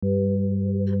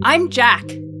I'm Jack.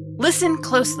 Listen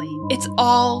closely. It's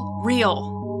all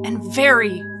real and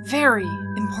very, very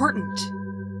important.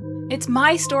 It's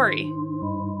my story.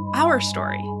 Our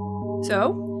story.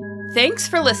 So, thanks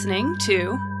for listening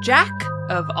to Jack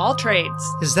of All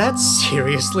Trades. Is that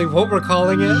seriously what we're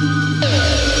calling it?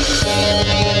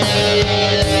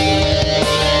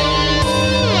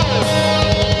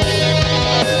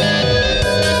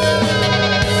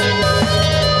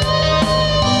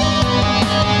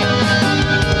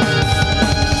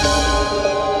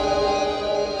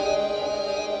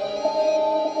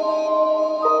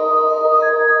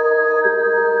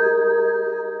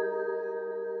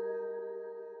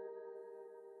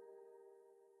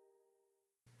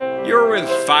 You're with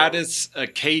Fidus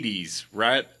Acades,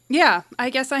 right? Yeah, I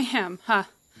guess I am, huh?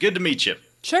 Good to meet you.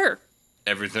 Sure.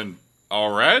 Everything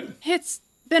all right? It's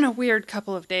been a weird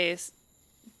couple of days.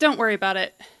 Don't worry about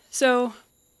it. So,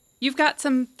 you've got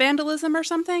some vandalism or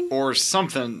something? Or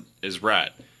something is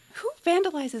right. Who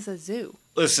vandalizes a zoo?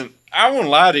 Listen, I won't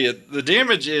lie to you. The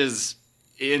damage is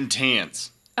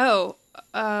intense. Oh,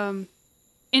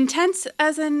 intense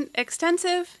as in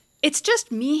extensive? It's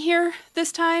just me here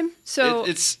this time, so...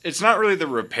 It's not really the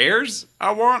repairs I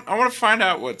want. I want to find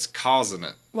out what's causing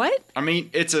it. What? I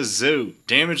mean, it's a zoo.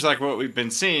 Damage like what we've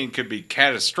been seeing could be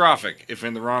catastrophic if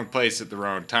in the wrong place at the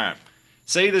wrong time.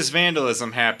 Say this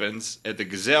vandalism happens at the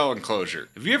gazelle enclosure.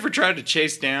 Have you ever tried to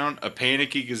chase down a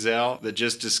panicky gazelle that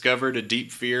just discovered a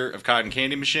deep fear of cotton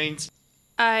candy machines?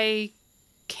 I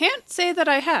can't say that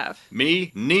I have.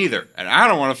 Me neither, and I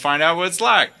don't want to find out what it's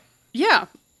like. Yeah,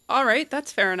 all right,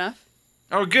 that's fair enough.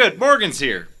 Oh good, Morgan's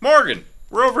here. Morgan,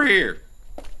 we're over here.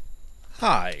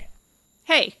 Hi.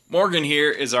 Hey, Morgan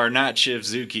here is our night shift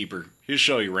zookeeper. He'll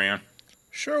show you around.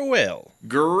 Sure will.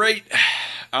 Great.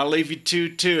 I'll leave you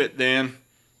to it then.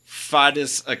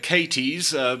 Fidus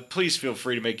Acades, please feel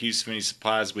free to make use of any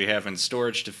supplies we have in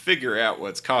storage to figure out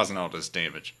what's causing all this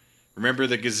damage. Remember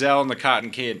the gazelle and the cotton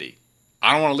candy.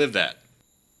 I don't want to live that.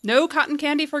 no cotton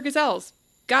candy for gazelles.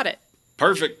 Got it.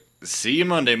 Perfect. See you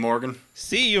Monday, Morgan.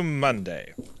 See you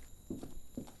Monday.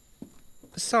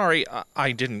 Sorry,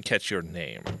 I didn't catch your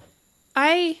name.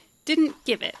 I didn't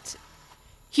give it.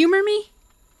 Humor me?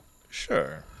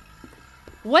 Sure.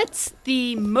 What's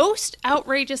the most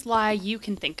outrageous lie you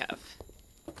can think of?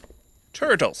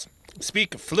 Turtles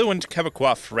speak fluent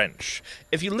Quebecois French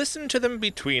if you listen to them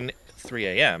between 3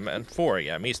 a.m. and 4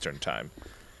 a.m. Eastern Time.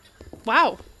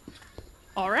 Wow.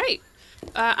 All right.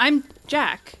 I'm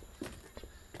Jack.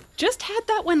 Just had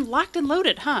that one locked and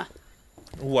loaded, huh?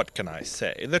 What can I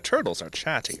say? The turtles are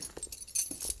chatty.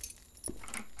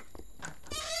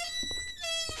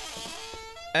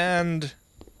 And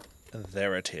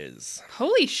there it is.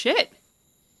 Holy shit.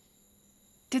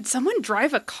 Did someone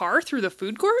drive a car through the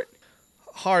food court?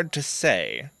 Hard to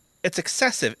say. It's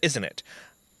excessive, isn't it?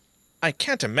 I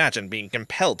can't imagine being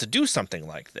compelled to do something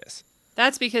like this.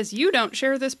 That's because you don't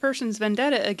share this person's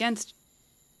vendetta against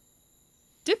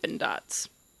Dippin' Dots.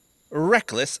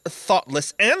 Reckless,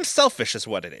 thoughtless, and selfish is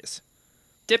what it is.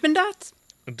 Dippin' Dots?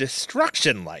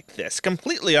 Destruction like this,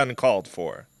 completely uncalled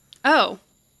for. Oh.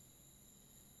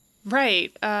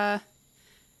 Right,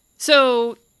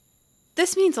 so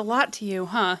this means a lot to you,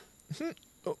 huh?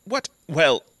 What?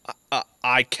 Well,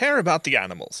 I care about the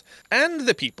animals, and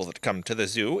the people that come to the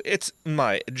zoo. It's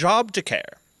my job to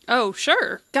care. Oh,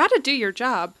 sure. Gotta do your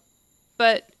job.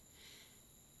 But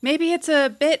maybe it's a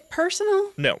bit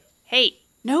personal? No. Hey,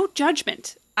 no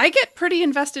judgment. I get pretty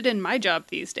invested in my job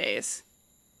these days.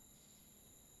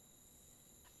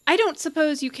 I don't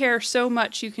suppose you care so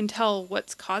much you can tell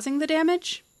what's causing the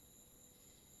damage?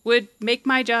 Would make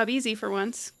my job easy for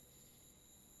once.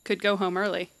 Could go home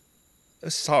early.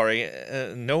 Sorry,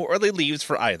 no early leaves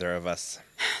for either of us.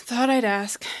 Thought I'd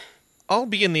ask. I'll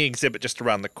be in the exhibit just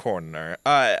around the corner.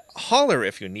 Holler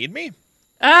if you need me.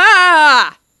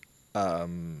 Ah!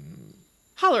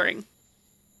 Hollering.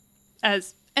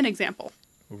 As an example.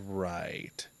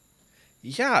 Right.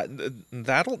 Yeah,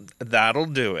 that'll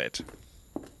do it.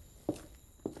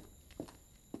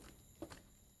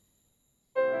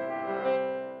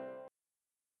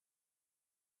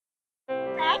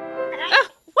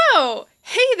 Whoa!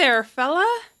 Hey there,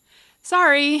 fella.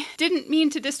 Sorry, didn't mean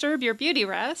to disturb your beauty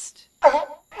rest.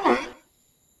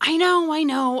 I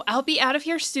know. I'll be out of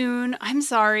here soon. I'm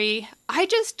sorry. I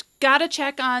just gotta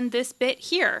check on this bit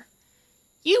here.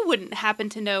 You wouldn't happen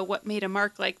to know what made a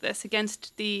mark like this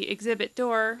against the exhibit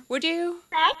door, would you?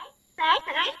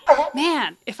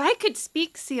 Man, if I could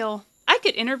speak seal, I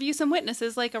could interview some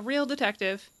witnesses like a real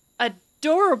detective.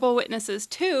 Adorable witnesses,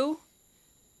 too.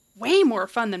 Way more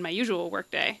fun than my usual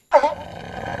workday.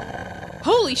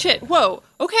 Holy shit, whoa.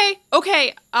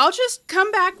 Okay, I'll just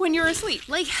come back when you're asleep.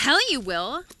 Like hell you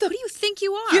will. What do you think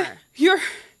you are? You're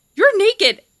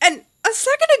naked, and a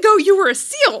second ago you were a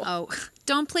seal. Oh,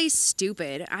 don't play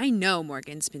stupid. I know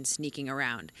Morgan's been sneaking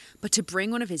around, but to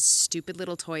bring one of his stupid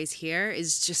little toys here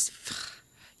is just...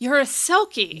 You're a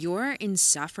Selkie. You're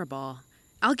insufferable.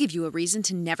 I'll give you a reason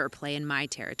to never play in my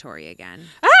territory again.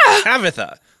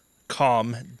 Tabitha,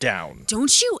 calm down.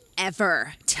 Don't you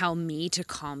ever tell me to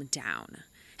calm down.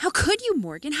 How could you,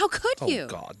 Morgan? How could you? Oh,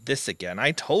 God, this again.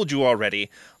 I told you already.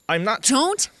 I'm not...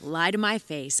 Don't lie to my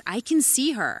face. I can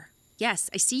see her. Yes,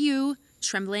 I see you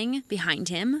trembling behind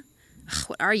him. Ugh,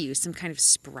 what are you, some kind of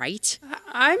sprite?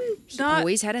 I'm not...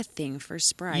 Always had a thing for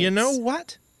sprites. You know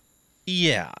what?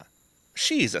 Yeah,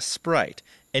 she's a sprite.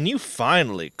 And you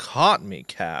finally caught me,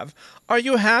 Cav. Are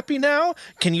you happy now?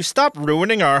 Can you stop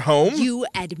ruining our home? You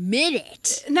admit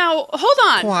it. Now, hold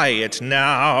on. Quiet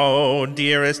now,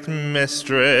 dearest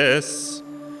mistress.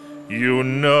 You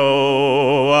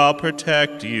know I'll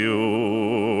protect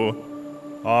you.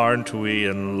 Aren't we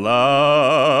in love?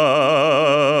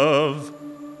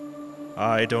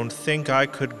 I don't think I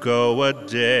could go a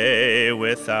day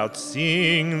without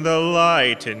seeing the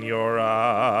light in your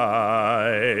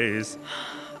eyes.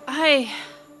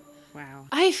 Wow.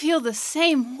 I feel the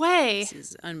same way. This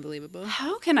is unbelievable.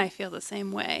 How can I feel the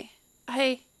same way?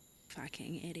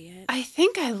 Fucking idiot. I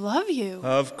think I love you.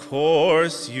 Of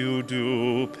course you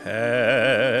do,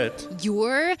 pet.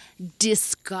 You're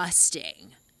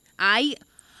disgusting. I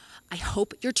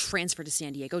hope your transfer to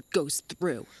San Diego goes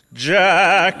through.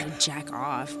 Jack, Jack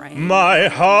off, right? my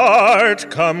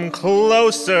heart, come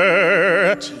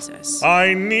closer. Jesus.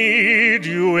 I need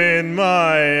you in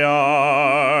my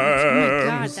arms. Oh my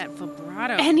God, that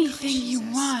vibrato. Anything you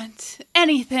Jesus. want.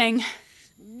 Anything.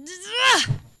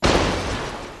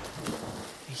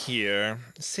 Here,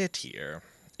 sit here.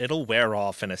 It'll wear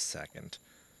off in a second.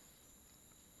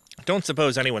 Don't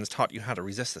suppose anyone's taught you how to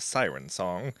resist the siren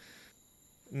song.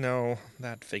 No,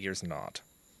 that figures not.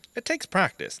 It takes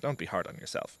practice. Don't be hard on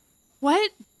yourself.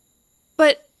 What?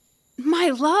 But my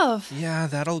love. Yeah,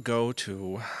 that'll go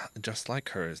too. Just like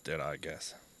hers did, I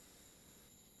guess.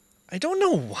 I don't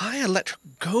know why I let her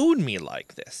goad me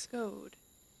like this. Goad.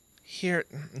 Here,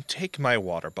 take my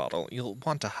water bottle. You'll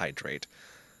want to hydrate.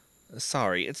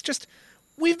 Sorry, it's just...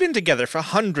 We've been together for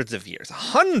hundreds of years.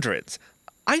 Hundreds!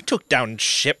 I took down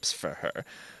ships for her.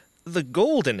 The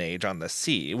golden age on the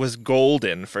sea was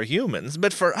golden for humans,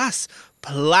 but for us,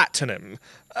 platinum.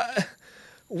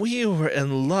 We were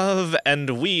in love,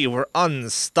 and we were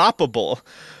unstoppable.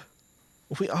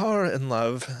 We are in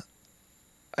love.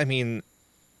 I mean,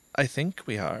 I think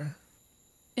we are.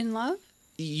 In love?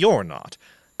 You're not.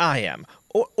 I am.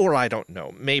 Or I don't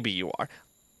know. Maybe you are.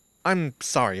 I'm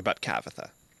sorry about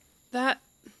Cavitha. That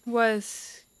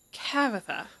was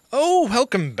Cavitha. Oh,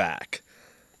 welcome back.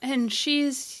 And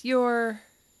she's your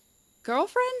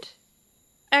girlfriend?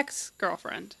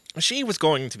 Ex-girlfriend. She was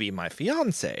going to be my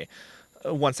fiancée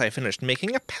once I finished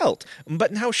making a pelt,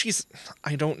 but now she's...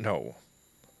 I don't know.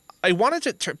 I wanted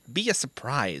it to be a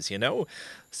surprise, you know?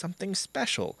 Something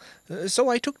special. So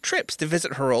I took trips to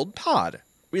visit her old pod,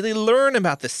 really learn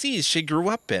about the seas she grew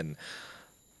up in.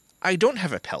 I don't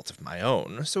have a pelt of my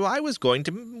own, so I was going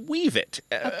to weave it.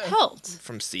 A pelt?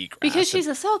 From seagrass. Because she's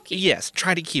a Selkie. Yes,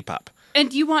 try to keep up.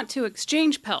 And you want to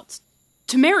exchange pelts.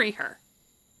 To marry her.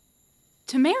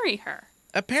 To marry her.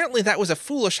 Apparently that was a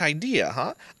foolish idea,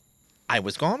 huh? I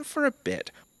was gone for a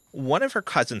bit. One of her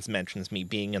cousins mentions me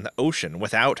being in the ocean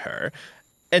without her,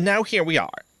 and now here we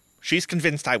are. She's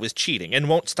convinced I was cheating and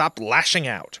won't stop lashing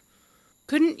out.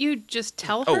 Couldn't you just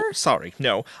tell her? Oh, sorry,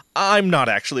 no. I'm not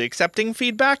actually accepting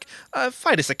feedback.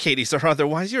 Fight us Acades or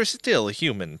otherwise, you're still a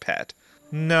human, pet.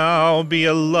 Now be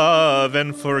a love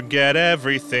and forget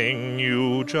everything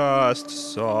you just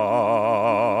saw.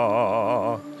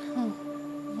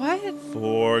 What?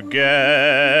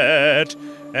 Forget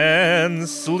and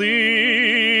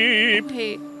sleep.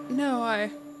 Wait, no,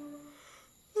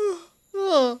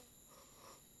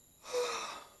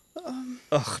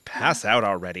 Ugh, pass out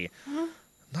already.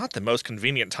 Not the most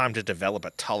convenient time to develop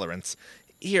a tolerance.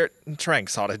 Here,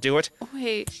 Tranks ought to do it.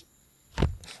 Wait.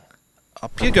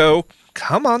 Up you go.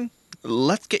 Come on.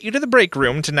 Let's get you to the break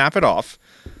room to nap it off.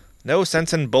 No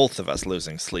sense in both of us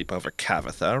losing sleep over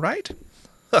Cavitha, right?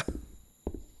 Huh.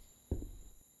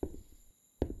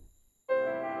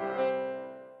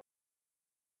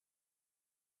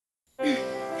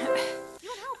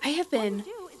 I have been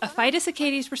a Fidus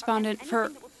Acades respondent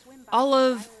for all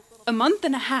of a month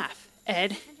and a half,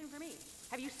 Ed.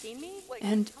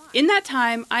 And in that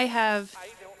time, I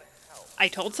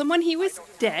told someone he was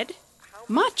dead,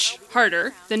 much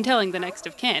harder than telling the next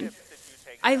of kin.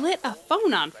 I lit a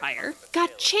phone on fire,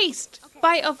 got chased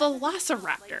by a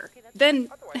velociraptor, then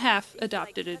half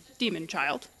adopted a demon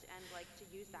child.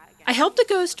 I helped a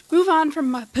ghost move on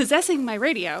from possessing my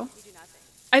radio.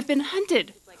 I've been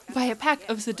hunted by a pack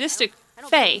of sadistic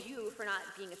fae.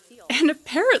 And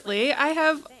apparently I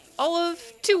have all of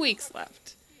 2 weeks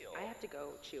left.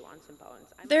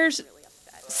 There's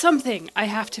something I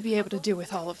have to be able to do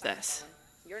with all of this.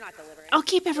 I'll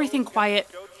keep everything quiet.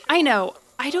 I know,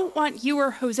 I don't want you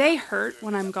or Jose hurt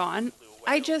when I'm gone.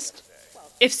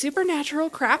 If supernatural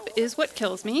crap is what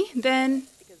kills me, then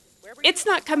it's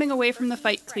not coming away from the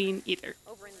fight clean either.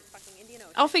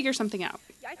 I'll figure something out.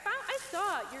 I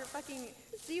saw your fucking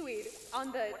seaweed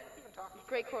on the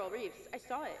Great Coral Reefs. I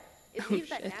saw it. It leaves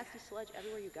that nasty sludge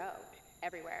everywhere you go.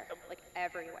 Everywhere. Like,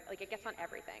 everywhere. Like, it gets on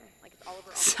everything. Like, it's all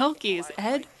over. Selkies,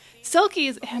 Ed.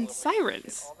 Selkies and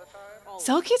sirens.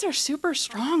 Selkies are super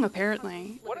strong,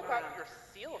 apparently. What about your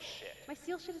seal shit? My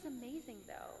seal shit is amazing,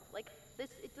 though. Like, this...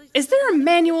 Is there a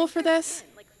manual for this?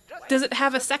 Does it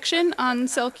have a section on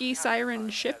Selkie siren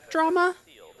ship drama?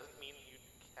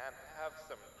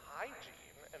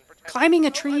 Climbing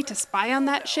a tree to spy on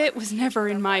that shit was never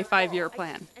in my 5-year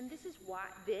plan. And this is why...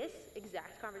 This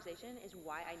exact conversation is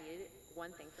why I needed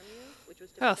one thing from you, which was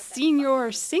to... Well,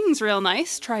 Senior sings real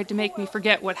nice, tried to make me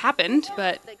forget what happened,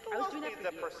 but I was doing that for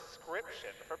The you. prescription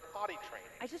for potty training.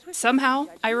 I just wish somehow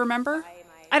I remember.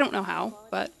 I don't know how,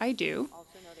 but I do.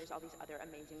 also know there's all these other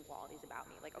amazing qualities about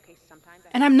me. Like, okay, sometimes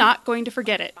And I'm not going to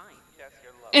forget it. fine.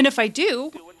 And if I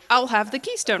do, I'll have the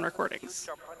Keystone recordings.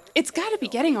 It's gotta be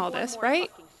getting all this, right?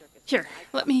 Here,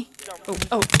 let me...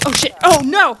 Oh, shit. Oh,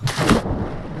 no!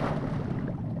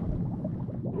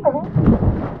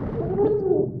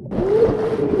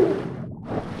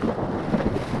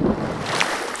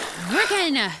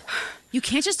 Morgan! You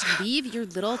can't just leave your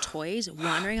little toys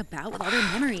wandering about with all their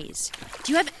memories.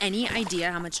 Do you have any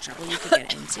idea how much trouble you could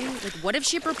get into? Like, what if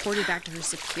she reported back to her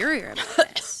superior about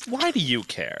this? Why do you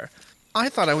care? I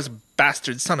thought I was a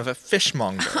bastard son of a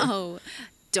fishmonger. Oh,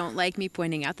 don't like me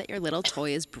pointing out that your little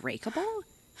toy is breakable?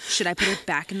 Should I put it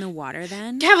back in the water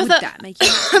then? Tabitha, Would that make you...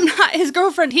 I'm not his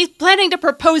girlfriend. He's planning to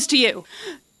propose to you.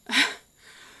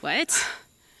 What?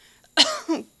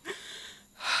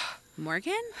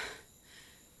 Morgan?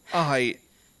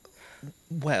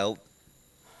 Well,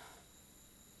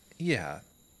 yeah.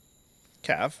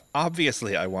 Cav,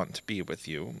 obviously I want to be with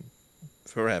you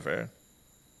forever,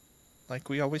 like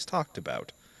we always talked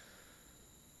about.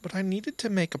 But I needed to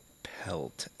make a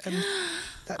pelt, and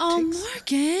that Oh, takes...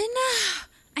 Morgan.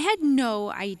 I had no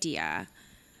idea.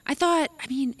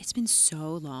 It's been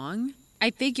so long.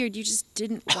 I figured you just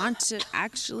didn't want to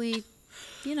actually,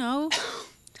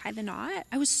 tie the knot.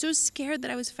 I was so scared that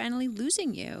I was finally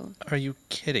losing you. Are you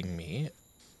kidding me?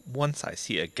 Once I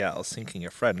see a gal sinking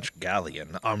a French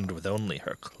galleon armed with only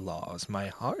her claws, my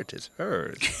heart is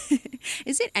hers.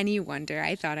 Is it any wonder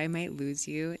I thought I might lose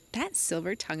you? That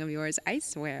silver tongue of yours, I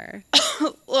swear.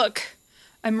 Look,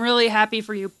 I'm really happy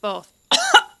for you both.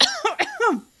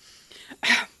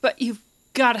 But you've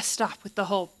got to stop with the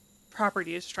whole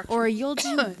property destruction. Or you'll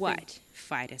do what?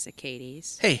 Fight us,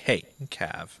 Acades. Hey,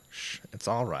 Cav. Shh, it's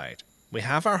all right. We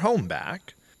have our home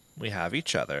back. We have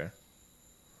each other.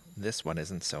 This one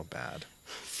isn't so bad.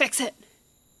 Fix it.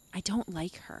 I don't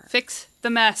like her. Fix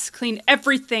the mess. Clean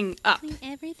everything up. Clean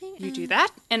everything You up. do that,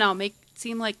 and I'll make it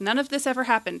seem like none of this ever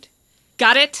happened.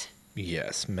 Got it?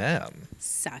 Yes, ma'am.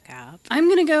 Suck up. I'm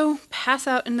gonna go pass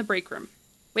out in the break room.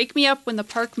 Wake me up when the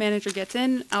park manager gets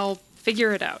in. I'll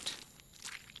figure it out.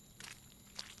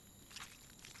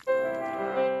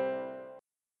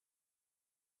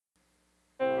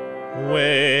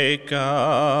 Wake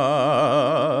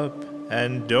up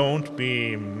and don't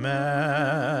be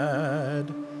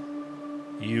mad.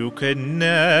 You could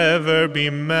never be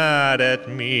mad at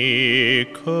me,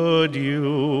 could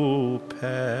you,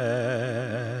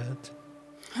 pet?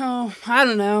 Oh, I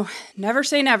don't know. Never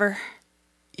say never.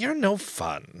 You're no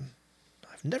fun.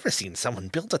 I've never seen someone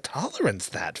build a tolerance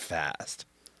that fast.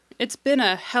 It's been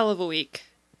a hell of a week.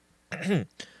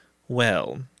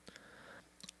 Well,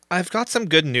 I've got some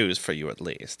good news for you at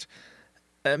least.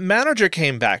 Manager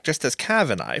came back just as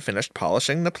Cav and I finished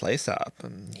polishing the place up.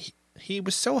 He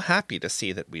was so happy to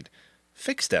see that we'd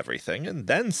fixed everything, and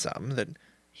then some, that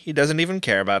he doesn't even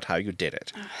care about how you did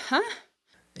it. Huh?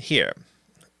 Here,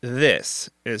 this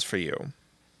is for you.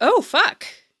 Oh, fuck.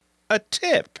 A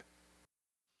tip.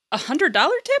 $100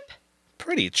 tip?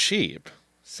 Pretty cheap,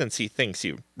 since he thinks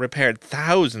you repaired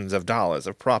thousands of dollars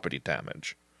of property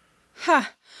damage. Huh.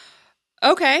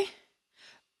 Okay,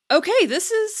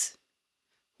 this is...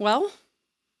 Well,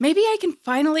 maybe I can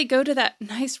finally go to that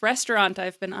nice restaurant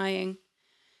I've been eyeing.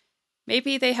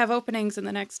 Maybe they have openings in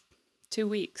the next 2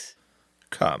 weeks.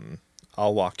 Come,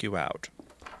 I'll walk you out.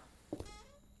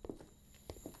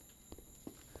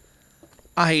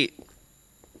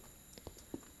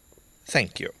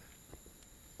 Thank you.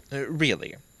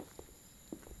 Really.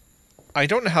 I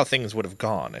don't know how things would have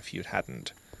gone if you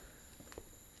hadn't.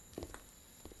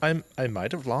 I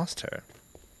might have lost her.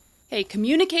 Hey,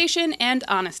 communication and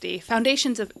honesty,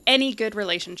 foundations of any good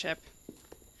relationship.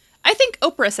 I think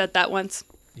Oprah said that once.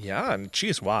 Yeah, and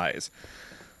she's wise.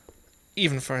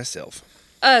 Even for herself.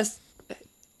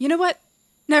 You know what?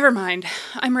 Never mind.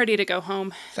 I'm ready to go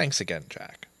home. Thanks again,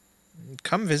 Jack.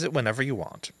 Come visit whenever you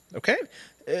want, okay?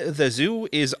 The zoo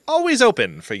is always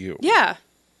open for you. Yeah.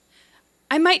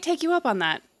 I might take you up on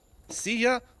that. See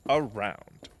ya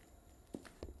around.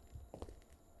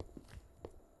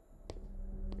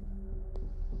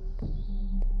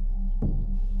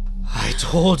 I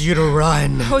told you to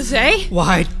run. Jose?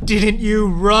 Why didn't you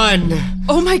run?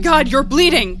 Oh my god, you're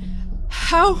bleeding!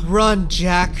 How? Run,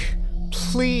 Jack.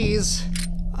 Please.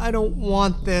 I don't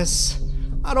want this.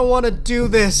 I don't want to do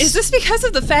this. Is this because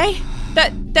of the Fae?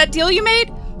 That deal you made?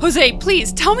 Jose,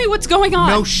 please, tell me what's going on.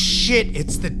 No shit,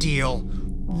 it's the deal.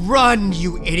 Run,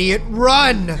 you idiot,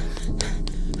 run!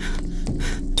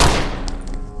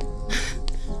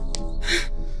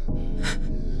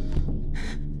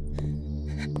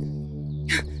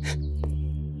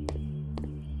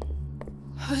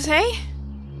 Jose?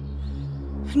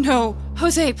 No,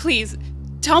 Jose, please.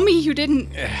 Tell me you didn't.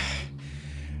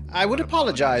 I would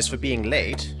apologize for being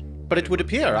late, but it would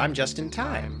appear I'm just in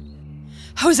time.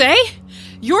 Jose?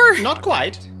 You're. Not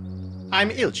quite. I'm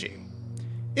Ilchi.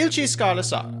 Ilchi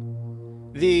Scarlasara.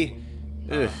 The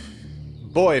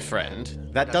boyfriend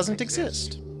that doesn't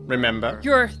exist. Remember?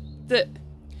 You're. The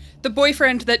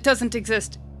boyfriend that doesn't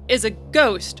exist is a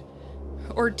ghost.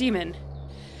 Or demon.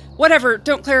 Whatever,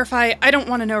 don't clarify. I don't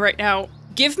want to know right now.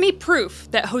 Give me proof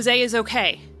that Jose is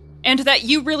okay. And that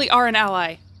you really are an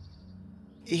ally.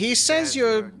 He says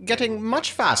you're getting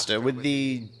much faster with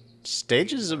the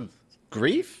stages of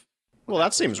grief? Well,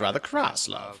 that seems rather crass,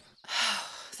 love.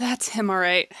 That's him, all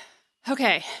right.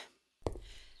 Okay.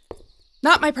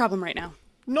 Not my problem right now.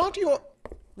 Not your...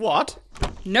 What?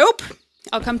 Nope.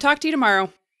 I'll come talk to you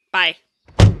tomorrow. Bye.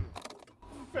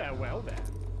 Farewell then.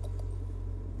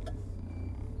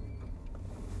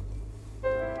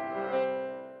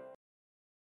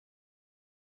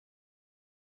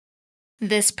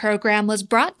 This program was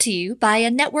brought to you by a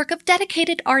network of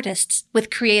dedicated artists with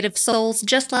creative souls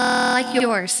just like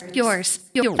yours.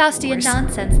 Faustian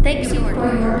Nonsense, thank you for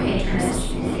your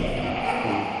patrons.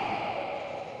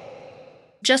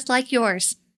 Just like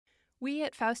yours. We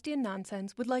at Faustian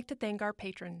Nonsense would like to thank our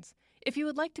patrons. If you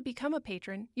would like to become a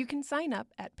patron, you can sign up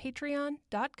at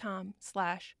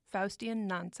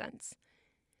patreon.com/FaustianNonsense.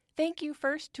 Thank you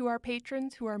first to our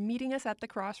patrons who are meeting us at the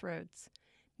crossroads.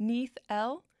 Neith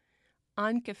L.,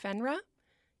 Anke Fenra,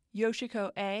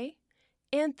 Yoshiko A.,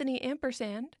 Anthony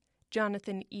Ampersand,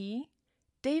 Jonathan E.,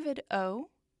 David O.,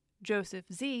 Joseph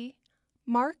Z.,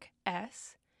 Mark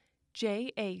S.,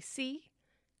 J.A.C.,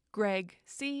 Greg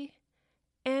C.,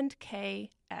 and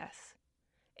K.S.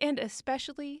 And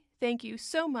especially thank you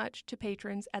so much to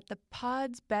patrons at the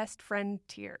Pod's Best Friend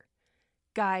tier.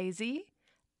 Guy Z.,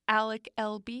 Alec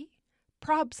L.B.,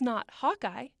 Probs Not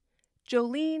Hawkeye,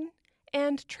 Jolene,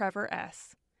 and Trevor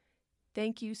S.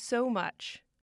 Thank you so much.